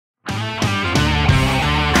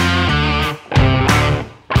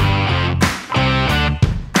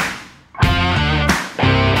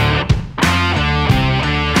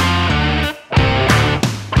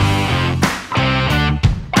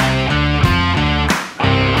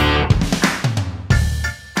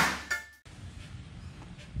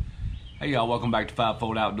Hey y'all, welcome back to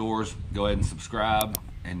FiveFold Outdoors. Go ahead and subscribe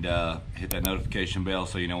and hit that notification bell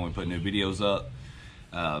so you know when we put new videos up.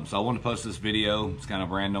 So I wanted to post this video. It's kind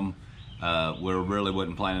of random. We really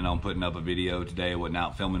wasn't planning on putting up a video today. I wasn't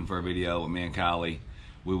out filming for a video with me and Kylie.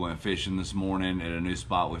 We went fishing this morning at a new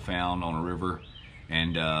spot we found on a river.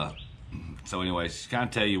 And so anyways, kind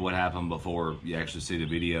of tell you what happened before you actually see the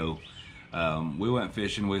video. We went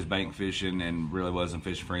fishing, we was bank fishing, and really wasn't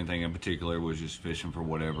fishing for anything in particular. We was just fishing for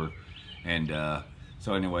whatever. And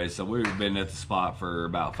so anyway, so we've been at the spot for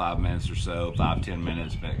about 5 minutes or so, 5-10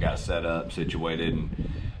 minutes, but got set up, situated,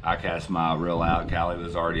 and I cast my reel out. Callie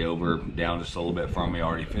was already over, down just a little bit from me,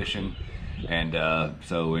 already fishing. And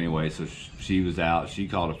so anyway, so she was out, she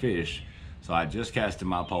caught a fish. So I just casted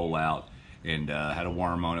my pole out and had a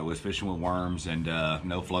worm on it. Was fishing with worms and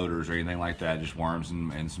no floaters or anything like that, just worms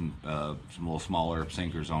and some little smaller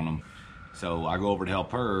sinkers on them. So I go over to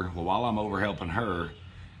help her. Well, while I'm over helping her,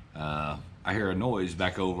 I hear a noise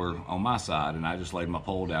back over on my side, and I just laid my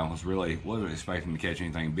pole down. Wasn't expecting to catch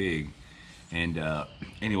anything big. And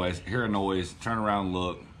anyways, hear a noise, turn around and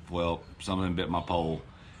look. Well, something bit my pole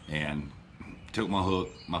and took my hook,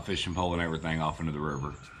 my fishing pole, and everything off into the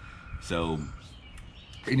river. So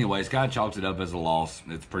anyways, kind of chalked it up as a loss.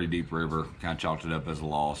 It's a pretty deep river. Kind of chalked it up as a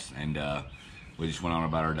loss, and we just went on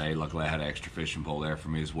about our day. Luckily, I had an extra fishing pole there for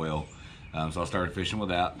me as well. So I started fishing with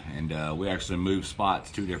that, and we actually moved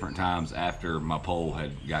spots 2 different times after my pole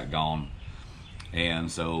had got gone. And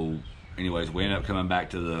so anyways, we ended up coming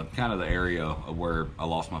back to the kind of the area of where I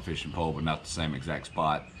lost my fishing pole, but not the same exact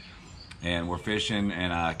spot. And we're fishing,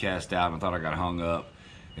 and I cast out and I thought I got hung up,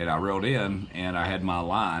 and I reeled in, and I had my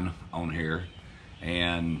line on here.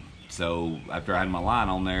 And so after I had my line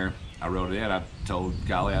on there, I reeled it in. I told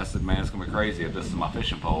Kylie, I said, man, it's gonna be crazy if this is my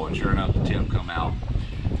fishing pole. And sure enough, the tip come out,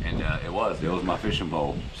 and it was my fishing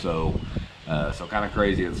pole. So so kind of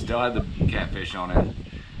crazy. It still had the catfish on it,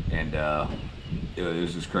 and it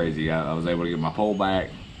was just crazy. I was able to get my pole back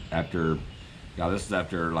after, this is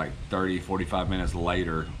after like 30-45 minutes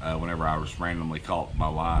later, whenever I was randomly caught my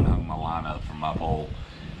line, hung my line up from my pole,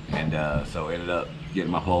 and so ended up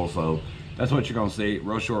getting my pole. So that's what you're gonna see.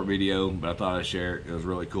 Real short video, but I thought I'd share it. It was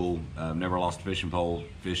really cool. Never lost a fishing pole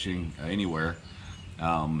fishing anywhere,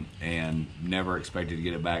 and never expected to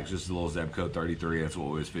get it back. It's just a little Zebco 33. That's what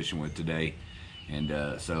we was fishing with today,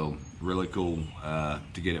 and so really cool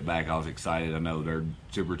to get it back. I was excited. I know they're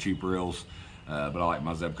super cheap reels, but I like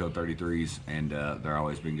my Zebco 33s, and they're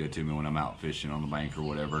always been good to me when I'm out fishing on the bank or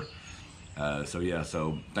whatever. So yeah,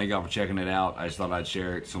 so thank y'all for checking it out. I just thought I'd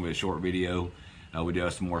share it. It's gonna be a short video. We do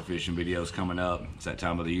have some more fishing videos coming up. It's that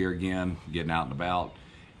time of the year again, getting out and about.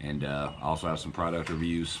 And I also have some product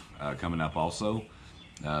reviews coming up also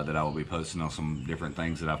that I will be posting on some different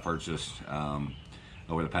things that I've purchased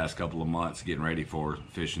over the past couple of months, getting ready for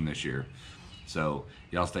fishing this year. So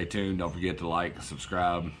y'all stay tuned. Don't forget to like,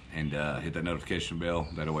 subscribe, and hit that notification bell.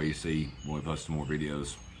 That way you see when we post some more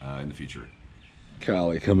videos in the future.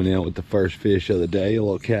 Kylie coming out with the first fish of the day, a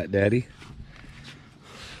little cat daddy.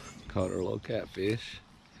 Caught her a little catfish.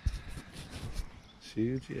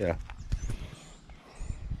 Huge, yeah.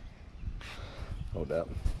 Hold up.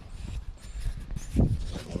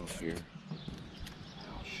 Off here.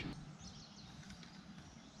 Oh shoot!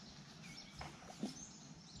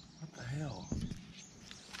 What the hell?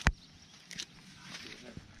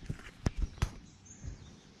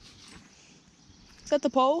 Is that the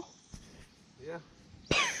pole? Yeah.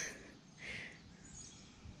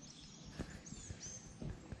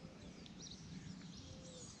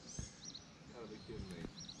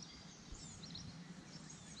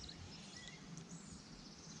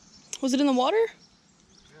 Was it in the water?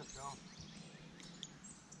 Yeah, it's gone.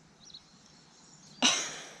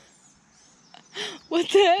 What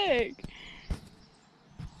the heck?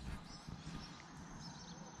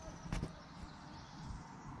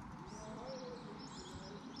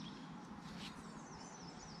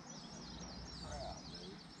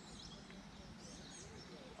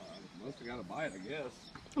 Must have got a bite, I guess.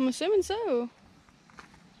 I'm assuming so.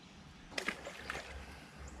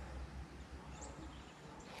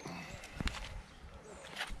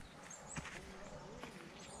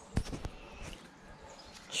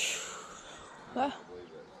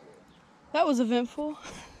 That was eventful.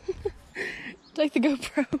 Take the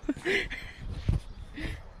GoPro.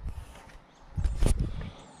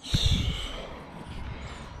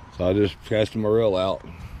 So I just cast my reel out.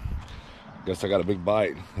 Guess I got a big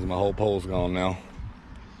bite because my whole pole's gone now.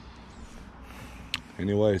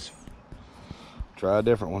 Anyways, try a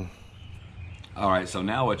different one. All right, so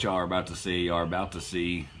now what y'all are about to see,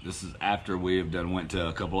 this is after we have went to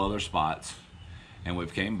a couple other spots. and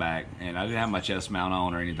we've came back, and I didn't have my chest mount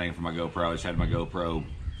on or anything for my GoPro. I just had my GoPro.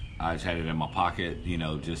 I just had it in my pocket, you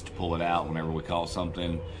know, just to pull it out whenever we caught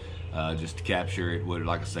something, just to capture it.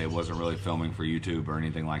 Like I say, it wasn't really filming for YouTube or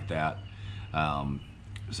anything like that.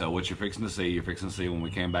 So what you're fixing to see when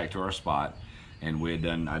we came back to our spot, and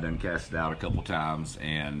I done cast it out a couple times,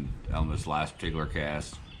 and on this last particular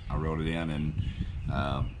cast, I reeled it in and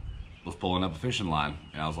was pulling up a fishing line,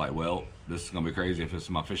 and I was like, well, this is gonna be crazy if it's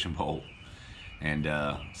my fishing pole. And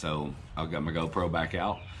so I got my GoPro back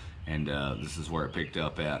out, and this is where it picked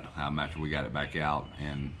up at after we got it back out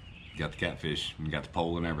and got the catfish and got the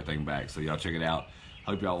pole and everything back. So y'all check it out.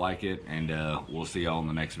 Hope y'all like it, and we'll see y'all in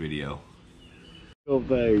the next video. Oh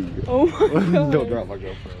thing. Oh my god. Don't drop my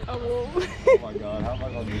GoPro. Oh, Oh my god, how am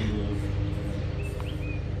I gonna do this?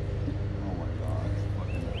 Oh my god, it's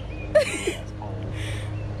fucking ass pole.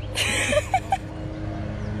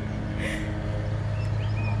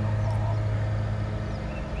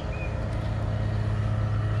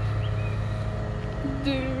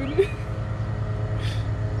 dude.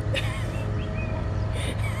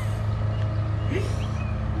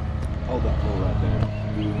 Hold that pole right there.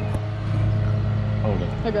 Hold it.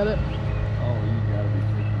 I got it. Oh, you gotta be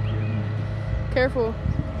freaking kidding me. Careful.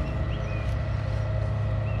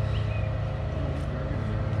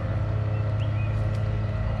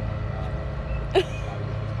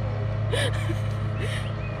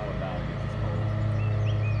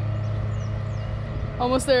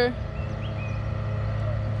 Almost there.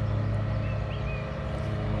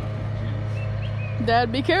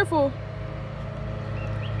 Dad, be careful.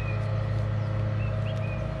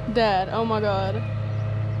 Dad, oh my god.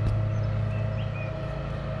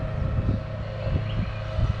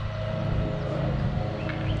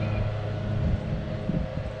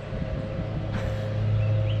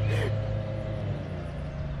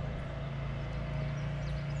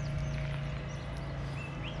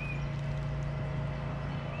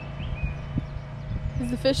 Is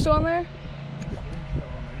the fish still on there?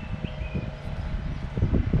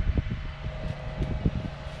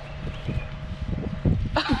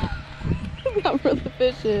 Not really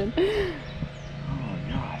fishing. Oh my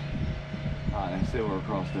god. Alright, let's see where we're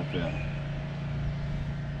crossed up at.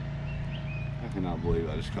 I cannot believe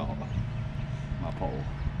I just caught my pole.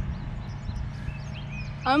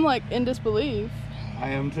 I'm like in disbelief. I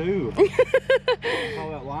am too. I saw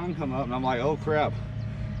that line come up and I'm like, oh crap.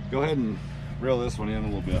 Go ahead and reel this one in a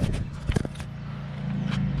little bit.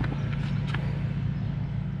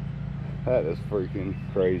 That is freaking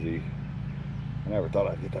crazy. I never thought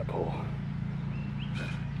I'd get that pole.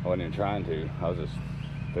 I wasn't even trying to. I was just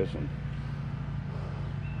fishing.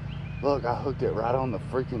 Look, I hooked it right on the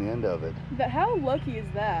freaking end of it. How lucky is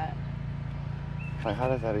that? Like, how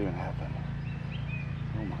does that even happen?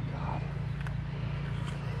 Oh my god.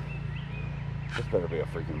 This better be a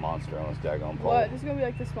freaking monster on this daggone pole. What? This is gonna be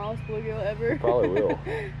like the smallest bluegill ever. Probably will.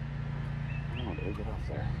 Come on, dude, get off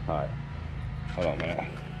there. Alright. Hold on a minute.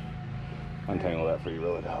 Untangle that for you,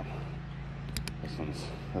 reel it up. This one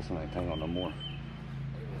ain't tangled no more.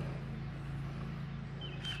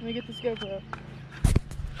 Let me get this GoPro.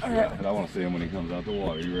 Alright. Yeah, but I want to see him when he comes out the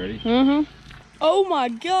water. You ready? Mm-hmm. Oh my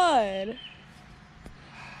god.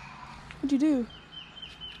 What'd you do?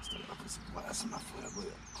 Stay up with some glass in my foot. I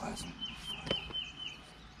believe glass in my foot.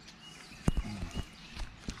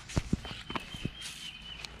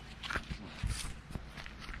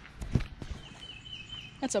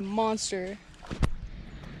 That's a monster.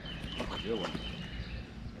 That's a good one.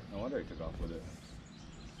 No wonder he took off with it.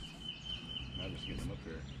 I'm just getting him up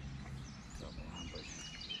there.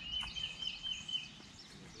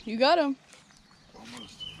 You got him.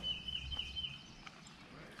 Almost.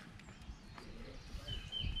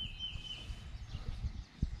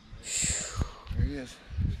 There he is.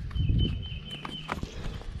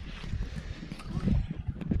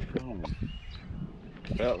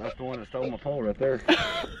 Well, that's the one that stole my pole right there.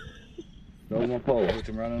 Stole my pole. Hooked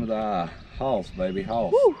him right under the eye. Hoss, baby,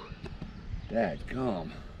 hoss. Woo.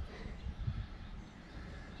 Dadgum.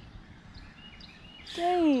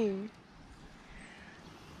 Dang.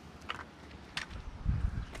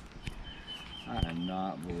 I am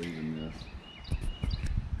not believing this.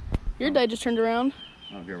 Your day just turned around.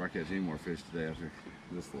 I don't care if I catch any more fish today after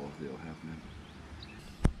this little deal happening.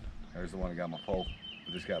 There's the one that got my pole.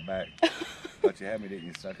 I just got back. Thought you had me, didn't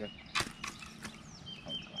you, sucker?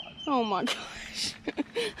 Oh, God. Oh my gosh.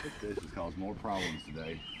 This fish has caused more problems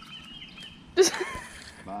today.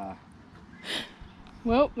 Bye.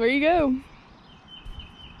 Well, there you go.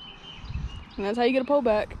 And that's how you get a pole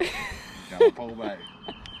back. Got my pole back.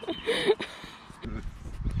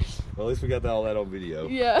 Well, at least we got all that on video.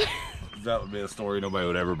 Yeah. That would be a story nobody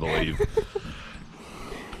would ever believe.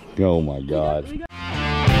 Oh my God.